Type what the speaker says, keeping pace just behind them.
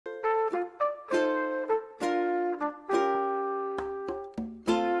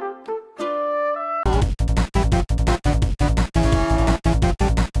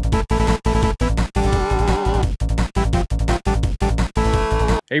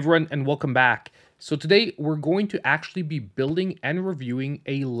Hey everyone, and welcome back. So today we're going to actually be building and reviewing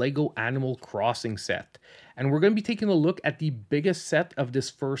a Lego Animal Crossing set. And we're going to be taking a look at the biggest set of this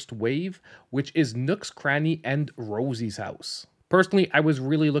first wave, which is Nook's, Cranny, and Rosie's house. Personally, I was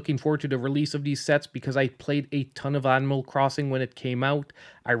really looking forward to the release of these sets because I played a ton of Animal Crossing when it came out.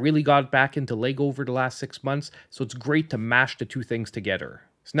 I really got back into Lego over the last 6 months, so it's great to mash the two things together.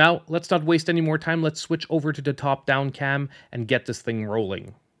 So now, let's not waste any more time, let's switch over to the top-down cam and get this thing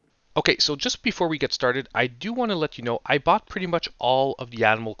rolling. Okay, so just before we get started, I do want to let you know I bought pretty much all of the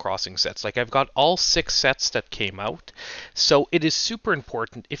Animal Crossing sets. Like, I've got all 6 sets that came out. So it is super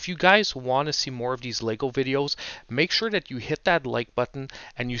important. If you guys want to see more of these Lego videos, make sure that you hit that like button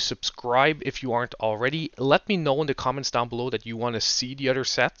and you subscribe if you aren't already. Let me know in the comments down below that you want to see the other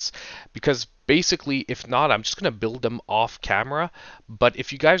sets, because basically, if not, I'm just going to build them off camera. But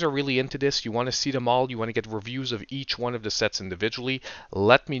if you guys are really into this, you want to see them all, you want to get reviews of each one of the sets individually,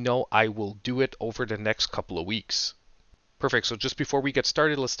 let me know. I will do it over the next couple of weeks. Perfect. So just before we get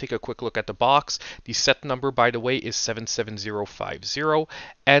started, let's take a quick look at the box. The set number, by the way, is 77050,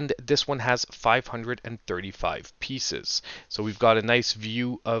 and this one has 535 pieces. So we've got a nice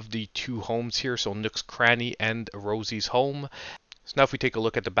view of the two homes here, so Nook's, Cranny, and Rosie's home. So now if we take a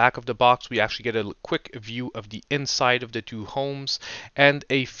look at the back of the box, we actually get a quick view of the inside of the two homes and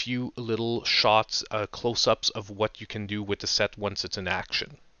a few little shots, close-ups of what you can do with the set once it's in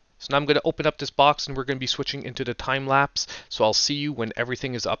action. So now I'm going to open up this box and we're going to be switching into the time lapse. So I'll see you when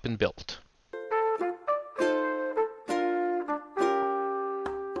everything is up and built.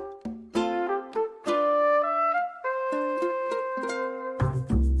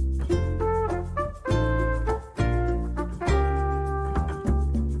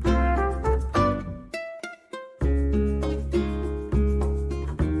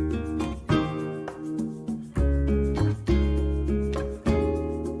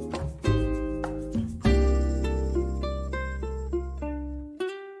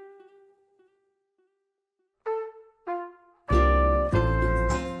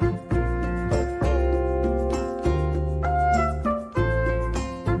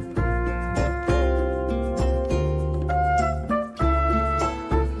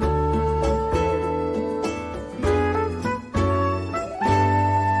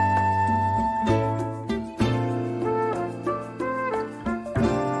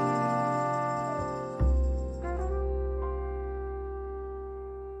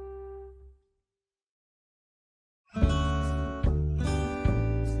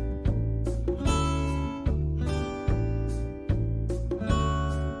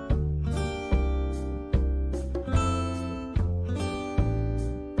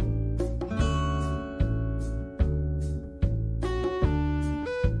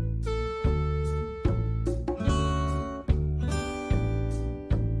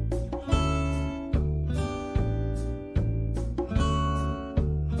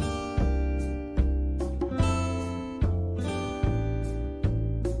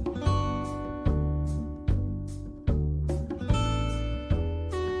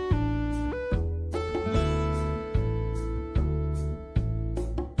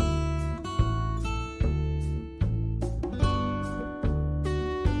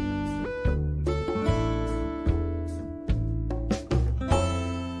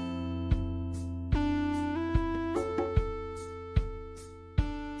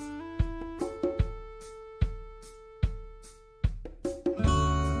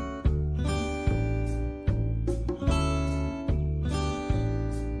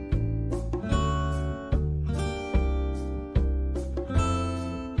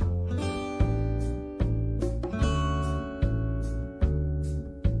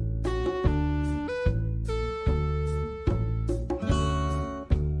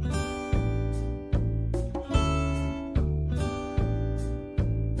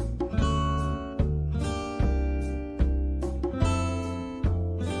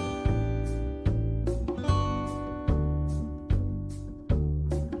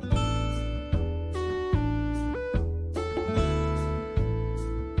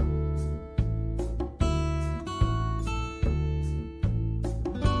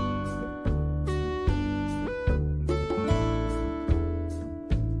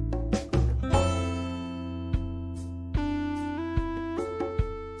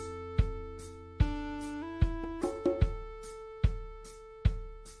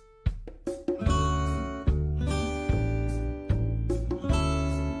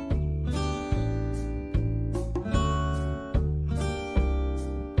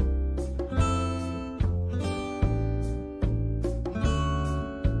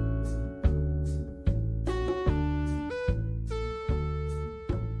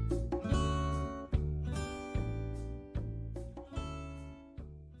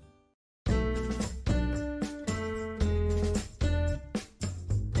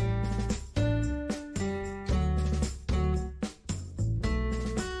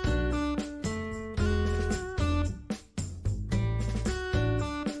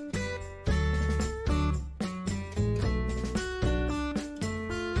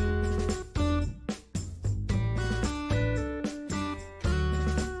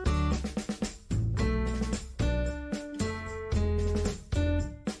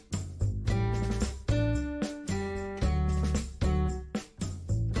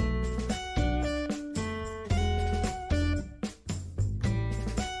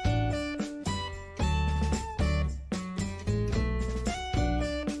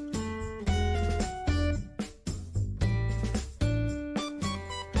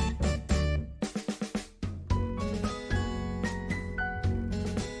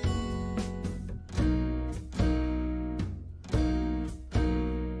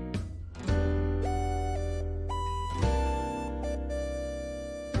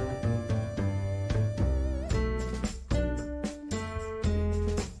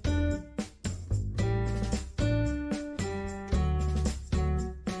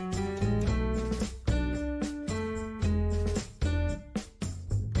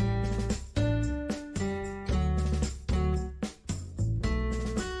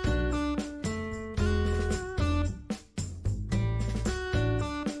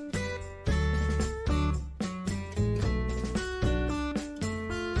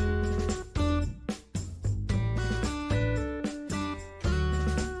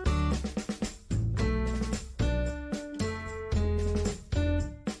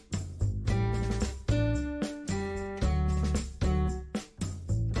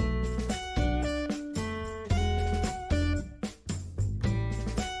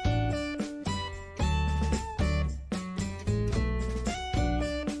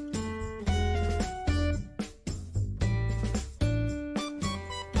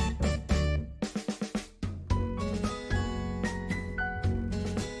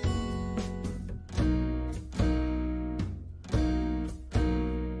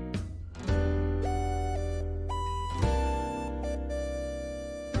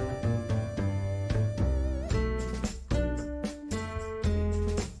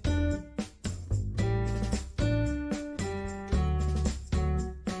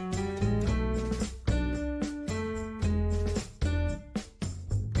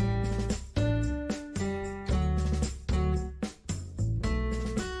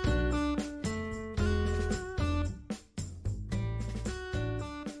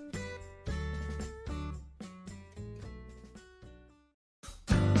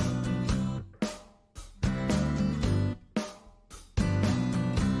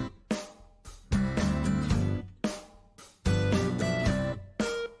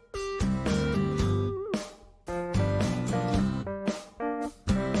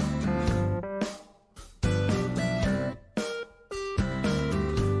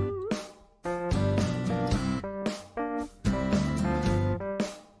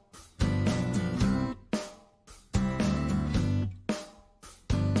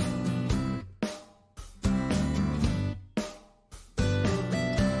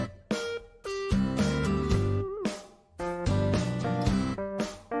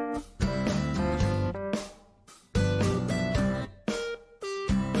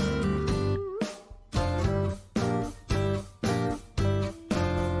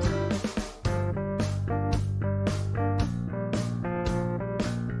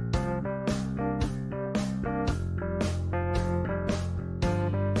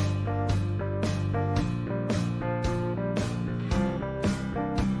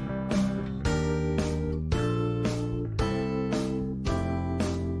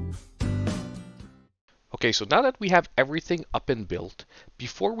 Okay, so now that we have everything up and built,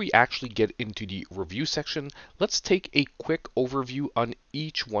 before we actually get into the review section, let's take a quick overview on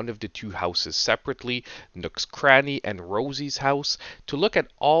each one of the two houses separately, Nook's Cranny and Rosie's house, to look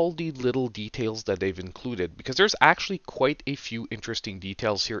at all the little details that they've included, because there's actually quite a few interesting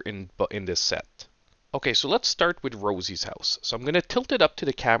details here in this set. Okay, so let's start with Rosie's house. So I'm going to tilt it up to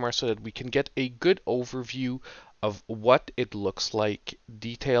the camera so that we can get a good overview of what it looks like,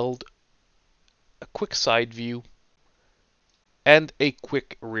 detailed, a quick side view, and a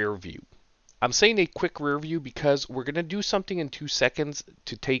quick rear view. I'm saying a quick rear view because we're going to do something in 2 seconds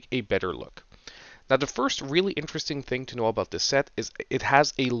to take a better look. Now, the first really interesting thing to know about this set is it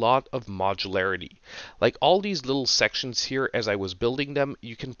has a lot of modularity. Like all these little sections here, as I was building them,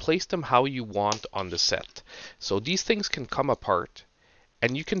 you can place them how you want on the set. So these things can come apart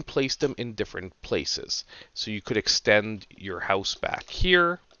and you can place them in different places. So you could extend your house back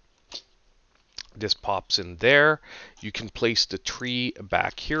here. This pops in there. You can place the tree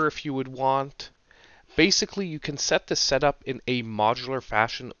back here if you would want. Basically, you can set the setup in a modular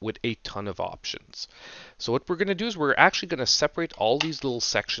fashion with a ton of options. So what we're going to do is we're actually going to separate all these little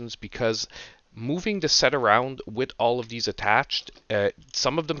sections because moving the set around with all of these attached,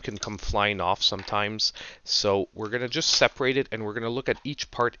 some of them can come flying off sometimes. So we're going to just separate it and we're going to look at each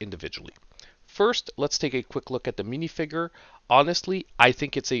part individually. First, let's take a quick look at the minifigure. Honestly, I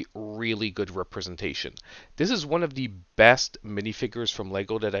think it's a really good representation. This is one of the best minifigures from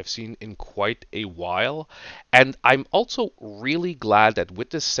LEGO that I've seen in quite a while. And I'm also really glad that with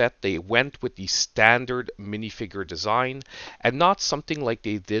this set, they went with the standard minifigure design and not something like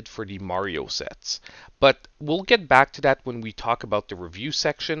they did for the Mario sets. But we'll get back to that when we talk about the review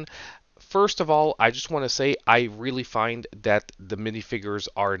section. First of all, I just want to say I really find that the minifigures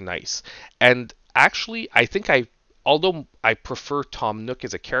are nice. And actually, although I prefer Tom Nook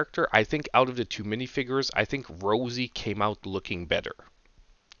as a character, I think out of the two minifigures, I think Rosie came out looking better.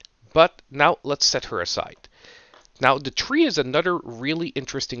 But now let's set her aside. Now, the tree is another really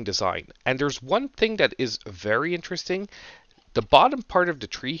interesting design. And there's one thing that is very interesting. The bottom part of the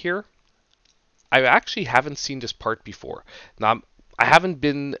tree here, I actually haven't seen this part before. Now, I haven't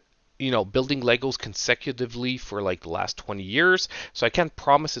been building Legos consecutively for like the last 20 years, so I can't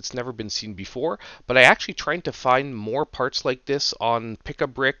promise it's never been seen before, but I actually trying to find more parts like this on Pick a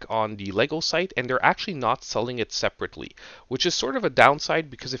Brick on the Lego site, and they're actually not selling it separately, which is sort of a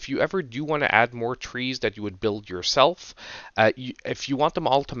downside because if you ever do want to add more trees that you would build yourself, if you want them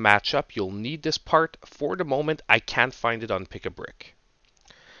all to match up, you'll need this part. For the moment, I can't find it on Pick a Brick.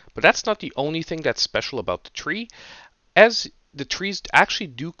 But that's not the only thing that's special about the tree, as the trees actually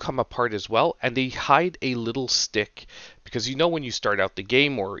do come apart as well, and they hide a little stick because when you start out the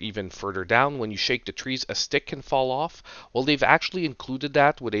game or even further down, when you shake the trees, a stick can fall off. Well, they've actually included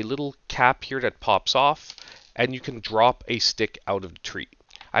that with a little cap here that pops off, and you can drop a stick out of the tree.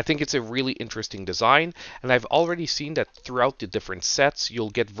 I think it's a really interesting design, and I've already seen that throughout the different sets, you'll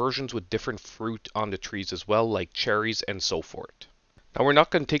get versions with different fruit on the trees as well, like cherries and so forth. Now, we're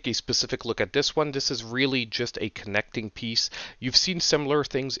not going to take a specific look at this one. This is really just a connecting piece. You've seen similar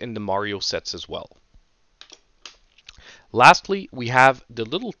things in the Mario sets as well. Lastly, we have the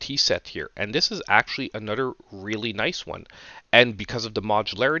little tea set here, and this is actually another really nice one. And because of the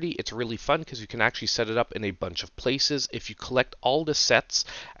modularity, it's really fun because you can actually set it up in a bunch of places if you collect all the sets.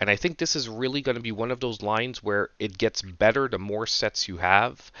 And I think this is really going to be one of those lines where it gets better the more sets you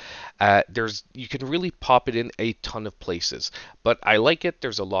have. You can really pop it in a ton of places, but I like it.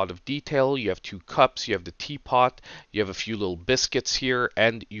 There's a lot of detail. You have 2 cups, you have the teapot, you have a few little biscuits here,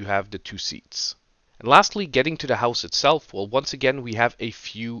 and you have the 2 seats. And lastly, getting to the house itself, well, once again, we have a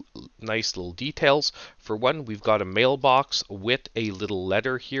few nice little details. For one, we've got a mailbox with a little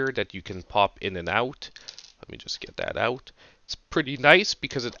letter here that you can pop in and out. Let me just get that out. It's pretty nice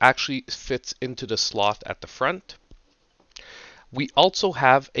because it actually fits into the slot at the front. We also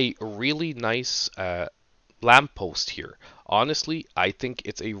have a really nice lamppost here. Honestly, I think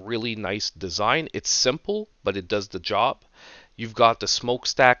it's a really nice design. It's simple, but it does the job. You've got the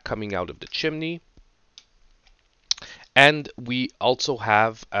smokestack coming out of the chimney. And we also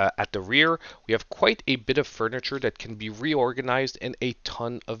have at the rear, we have quite a bit of furniture that can be reorganized in a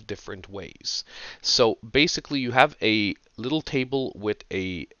ton of different ways. So basically you have a little table with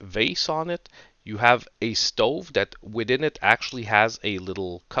a vase on it. You have a stove that within it actually has a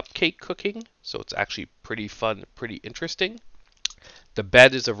little cupcake cooking. So it's actually pretty fun, pretty interesting. The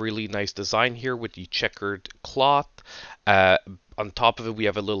bed is a really nice design here with the checkered cloth. on top of it, we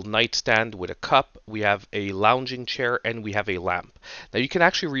have a little nightstand with a cup, we have a lounging chair, and we have a lamp. Now you can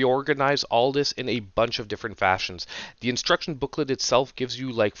actually reorganize all this in a bunch of different fashions. The instruction booklet itself gives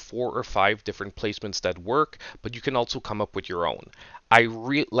you like 4 or 5 different placements that work, but you can also come up with your own.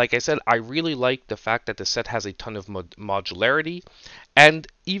 Like I said, I really like the fact that the set has a ton of modularity, and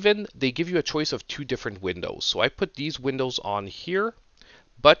even they give you a choice of 2 different windows. So I put these windows on here,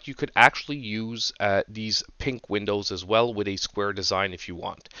 but you could actually use these pink windows as well with a square design if you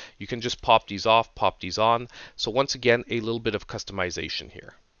want. You can just pop these off, pop these on. So once again, a little bit of customization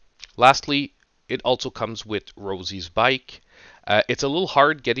here. Lastly, it also comes with Rosie's bike. It's a little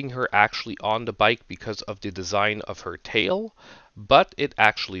hard getting her actually on the bike because of the design of her tail, but it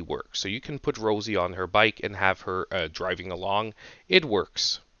actually works. So you can put Rosie on her bike and have her driving along. It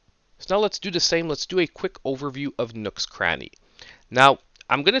works. So now let's do the same. Let's do a quick overview of Nook's Cranny. Now,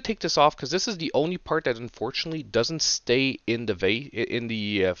 I'm going to take this off because this is the only part that unfortunately doesn't stay in the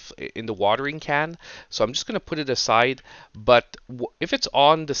in the watering can. So I'm just going to put it aside. But if it's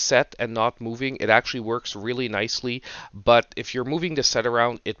on the set and not moving, it actually works really nicely. But if you're moving the set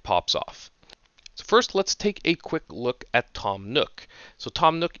around, it pops off. So first, let's take a quick look at Tom Nook. So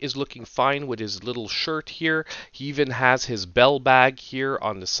Tom Nook is looking fine with his little shirt here. He even has his bell bag here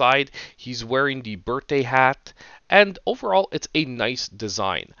on the side. He's wearing the birthday hat, and overall, it's a nice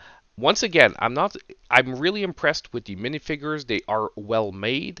design. Once again, I'm really impressed with the minifigures. They are well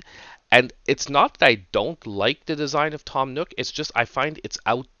made. And it's not that I don't like the design of Tom Nook, it's just I find it's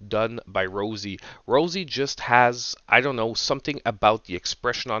outdone by Rosie. Rosie just has, I don't know, something about the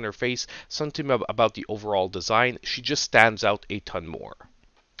expression on her face, something about the overall design. She just stands out a ton more.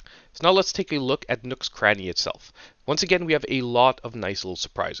 So now let's take a look at Nook's Cranny itself. Once again, we have a lot of nice little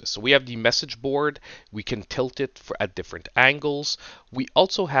surprises. So we have the message board. We can tilt it at different angles. We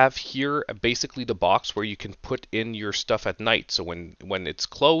also have here basically the box where you can put in your stuff at night. So when it's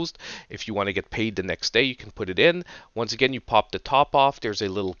closed, if you want to get paid the next day, you can put it in. Once again, you pop the top off. There's a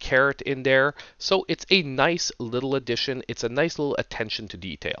little carrot in there. So it's a nice little addition. It's a nice little attention to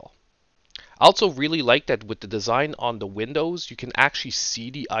detail. I also really like that with the design on the windows, you can actually see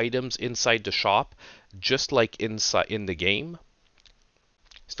the items inside the shop, just like inside in the game.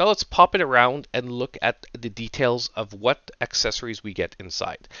 So now let's pop it around and look at the details of what accessories we get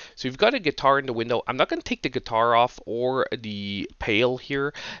inside. So you've got a guitar in the window. I'm not going to take the guitar off or the pail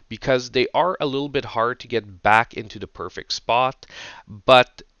here because they are a little bit hard to get back into the perfect spot,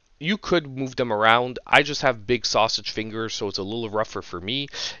 but you could move them around. I just have big sausage fingers, so it's a little rougher for me.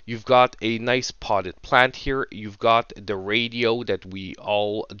 You've got a nice potted plant here. You've got the radio that we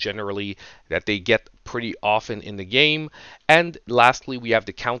all generally, that they get pretty often in the game. And lastly, we have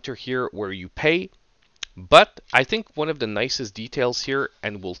the counter here where you pay. But I think one of the nicest details here,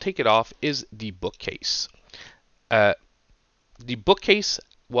 and we'll take it off, is the bookcase. The bookcase,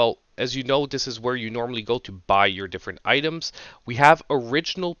 well, as you know, this is where you normally go to buy your different items. We have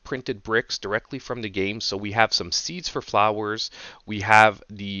original printed bricks directly from the game. So we have some seeds for flowers. We have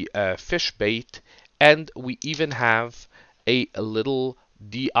the fish bait. And we even have a little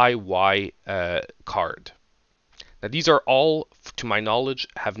DIY card. Now these are all, to my knowledge,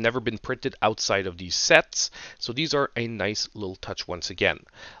 have never been printed outside of these sets, so these are a nice little touch once again.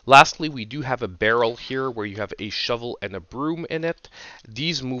 Lastly, we do have a barrel here where you have a shovel and a broom in it.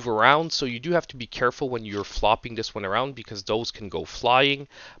 These move around, so you do have to be careful when you're flopping this one around because those can go flying.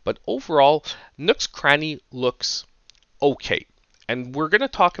 But overall, Nook's Cranny looks okay. And we're going to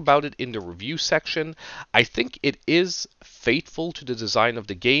talk about it in the review section. I think it is faithful to the design of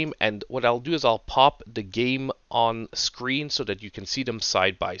the game, and what I'll do is I'll pop the game on screen so that you can see them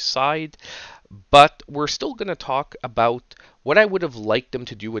side by side. But we're still going to talk about what I would have liked them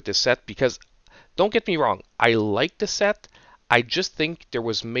to do with this set, because don't get me wrong, I like the set. I just think there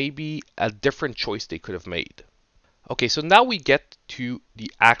was maybe a different choice they could have made. Okay, so now we get to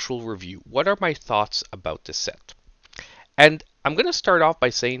the actual review. What are my thoughts about this set? And I'm going to start off by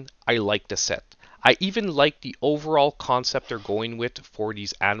saying I like the set. I even like the overall concept they're going with for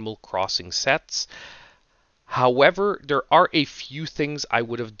these Animal Crossing sets. However, there are a few things I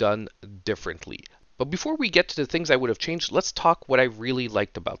would have done differently. But before we get to the things I would have changed, let's talk what I really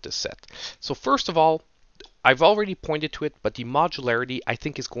liked about this set. So first of all, I've already pointed to it, but the modularity I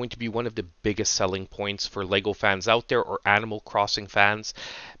think is going to be one of the biggest selling points for LEGO fans out there or Animal Crossing fans,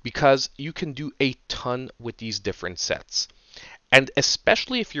 because you can do a ton with these different sets. And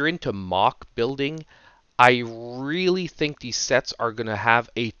especially if you're into mock building, I really think these sets are going to have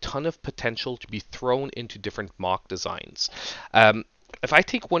a ton of potential to be thrown into different mock designs. If I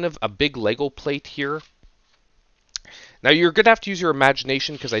take a big LEGO plate here, Now you're going to have to use your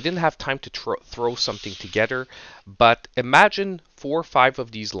imagination because I didn't have time to throw something together, but imagine 4 or 5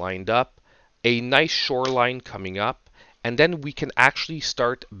 of these lined up, a nice shoreline coming up, and then we can actually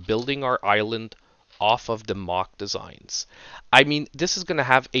start building our island off of the mock designs. I mean, this is going to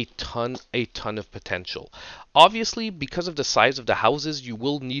have a ton of potential. Obviously, because of the size of the houses, you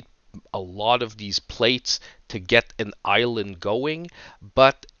will need a lot of these plates to get an island going,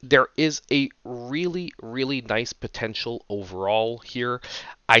 but there is a really nice potential overall here.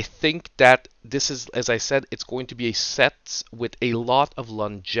 I think that this is, as I said, it's going to be a set with a lot of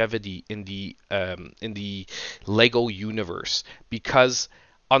longevity in the Lego universe, because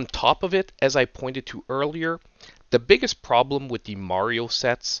on top of it, as I pointed to earlier, the biggest problem with the Mario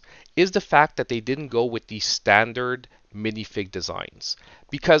sets is the fact that they didn't go with the standard minifig designs,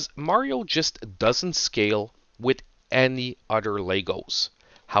 because Mario just doesn't scale with any other Legos.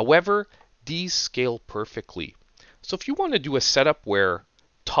 However, these scale perfectly. So if you want to do a setup where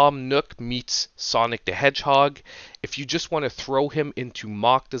Tom Nook meets Sonic the Hedgehog, if you just want to throw him into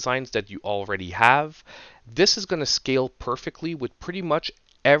mock designs that you already have, this is going to scale perfectly with pretty much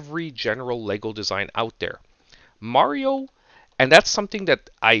every general Lego design out there. Mario, and that's something that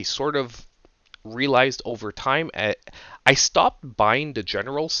I sort of realized over time. I stopped buying the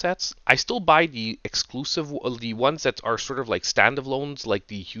general sets. I still buy the exclusive, the ones that are sort of like standalones, like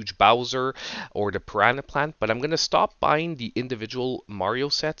the huge Bowser or the Piranha Plant, but I'm going to stop buying the individual Mario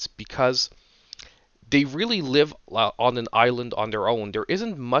sets because they really live on an island on their own. There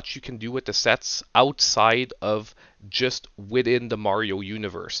isn't much you can do with the sets outside of just within the Mario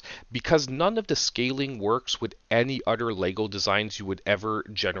universe, because none of the scaling works with any other Lego designs you would ever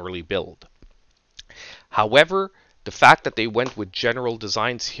generally build. However, the fact that they went with general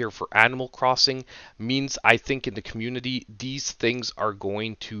designs here for Animal Crossing means I think in the community these things are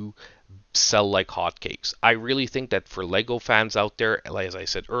going to sell like hotcakes. I really think that for Lego fans out there, as I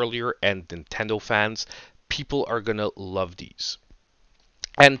said earlier, and Nintendo fans, people are gonna love these.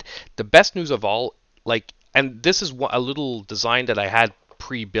 And the best news of all, like, and this is a little design that I had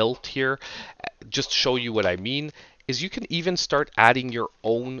pre-built here, just to show you what I mean, is you can even start adding your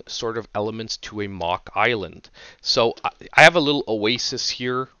own sort of elements to a mock island. So I have a little oasis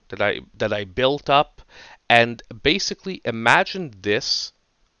here that I built up, and basically imagine this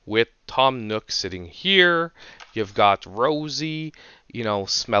with Tom Nook sitting here. You've got Rosie, you know,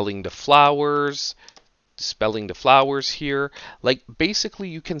 smelling the flowers here. Like basically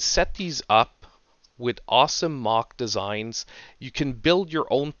you can set these up with awesome mock designs. You can build your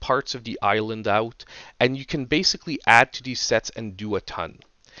own parts of the island out, and you can basically add to these sets and do a ton.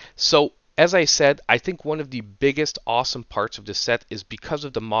 So as I said, I think one of the biggest awesome parts of this set is because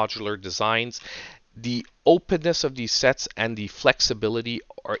of the modular designs. The openness of these sets and the flexibility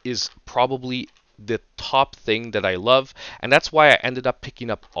is probably the top thing that I love, and that's why I ended up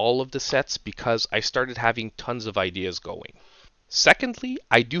picking up all of the sets, because I started having tons of ideas going. Secondly,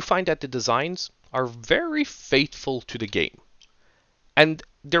 I do find that the designs are very faithful to the game. And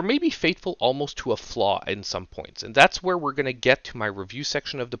they're maybe faithful almost to a flaw in some points. And that's where we're going to get to my review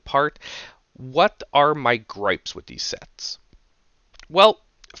section of the part. What are my gripes with these sets? Well,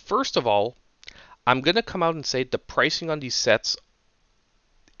 first of all, I'm going to come out and say the pricing on these sets,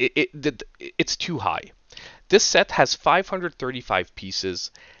 it's too high. This set has 535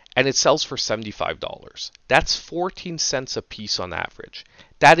 pieces and it sells for $75. That's 14 cents a piece on average.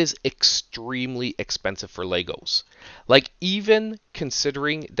 That is extremely expensive for Legos. Like, even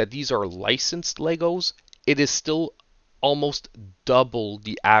considering that these are licensed Legos, it is still almost double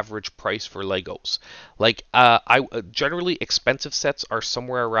the average price for Legos. Like, I generally expensive sets are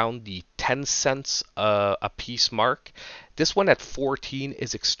somewhere around the 10 cents a piece mark. This one at 14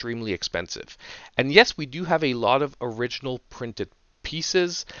 is extremely expensive. And yes, we do have a lot of original printed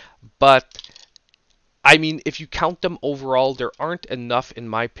pieces, but I mean, if you count them overall, there aren't enough, in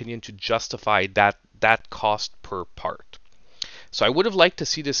my opinion, to justify that cost per part. So I would have liked to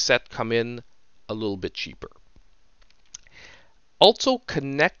see this set come in a little bit cheaper. Also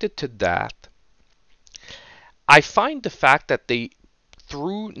connected to that, I find the fact that they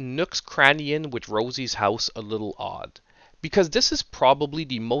threw Nook's Cranny in with Rosie's house a little odd, because this is probably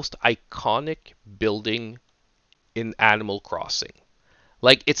the most iconic building in Animal Crossing.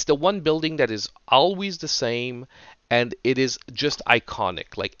 Like, it's the one building that is always the same, and it is just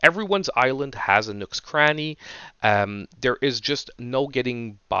iconic. Like, everyone's island has a Nook's Cranny. There is just no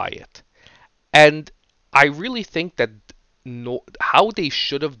getting by it. And I really think that how they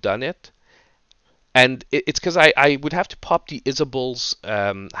should have done it, and it's because I would have to pop the Isabel's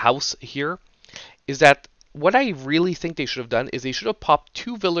house here, is that what I really think they should have done is they should have popped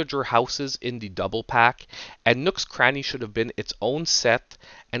 2 villager houses in the double pack, and Nook's Cranny should have been its own set,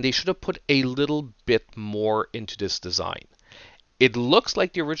 and they should have put a little bit more into this design. It looks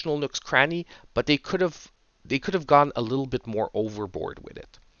like the original Nook's Cranny, but they could have gone a little bit more overboard with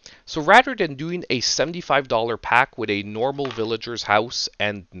it. So rather than doing a $75 pack with a normal villager's house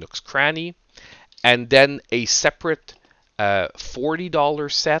and Nook's Cranny, and then a separate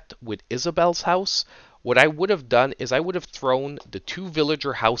 $40 set with Isabel's house, what I would have done is I would have thrown the 2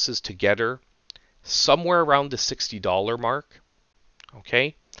 villager houses together somewhere around the $60 mark.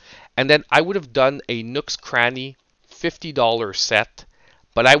 Okay, and then I would have done a Nook's Cranny $50 set,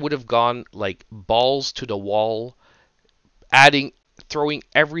 but I would have gone like balls to the wall, throwing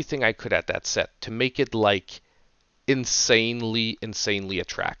everything I could at that set to make it like insanely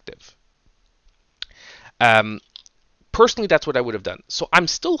attractive. Um, Personally, that's what I would have done. So I'm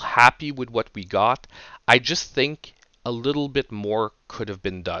still happy with what we got. I just think a little bit more could have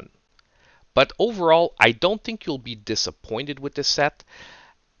been done. But overall, I don't think you'll be disappointed with this set.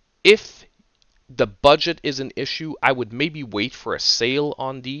 If the budget is an issue, I would maybe wait for a sale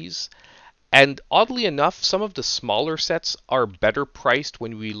on these. And oddly enough, some of the smaller sets are better priced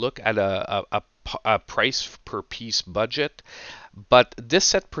when we look at a price per piece budget. But this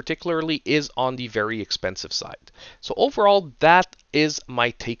set particularly is on the very expensive side. So overall, that is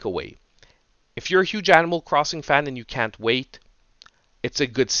my takeaway. If you're a huge Animal Crossing fan and you can't wait, it's a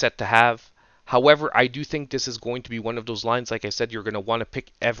good set to have. However, I do think this is going to be one of those lines, like I said, you're going to want to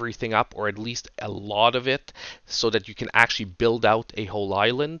pick everything up, or at least a lot of it, so that you can actually build out a whole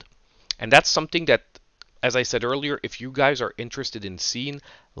island. And that's something that, as I said earlier, if you guys are interested in seeing,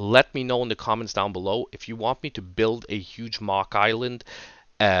 let me know in the comments down below. If you want me to build a huge mock island,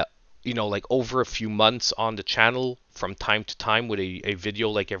 uh, like over a few months on the channel from time to time with a video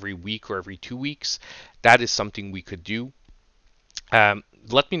like every week or every 2 weeks, that is something we could do.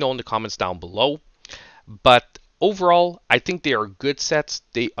 Let me know in the comments down below. But overall, I think they are good sets.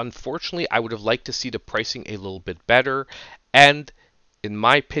 Unfortunately, I would have liked to see the pricing a little bit better. And in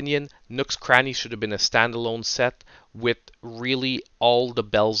my opinion, Nook's Cranny should have been a standalone set with really all the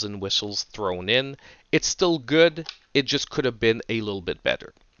bells and whistles thrown in. It's still good. It just could have been a little bit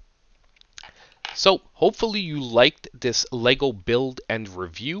better. So hopefully you liked this Lego build and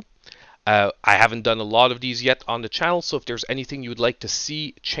review. I haven't done a lot of these yet on the channel, so if there's anything you'd like to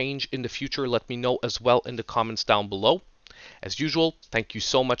see change in the future, let me know as well in the comments down below. As usual, thank you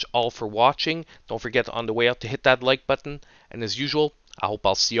so much all for watching. Don't forget on the way out to hit that like button. And as usual, I hope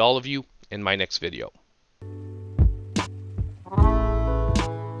I'll see all of you in my next video.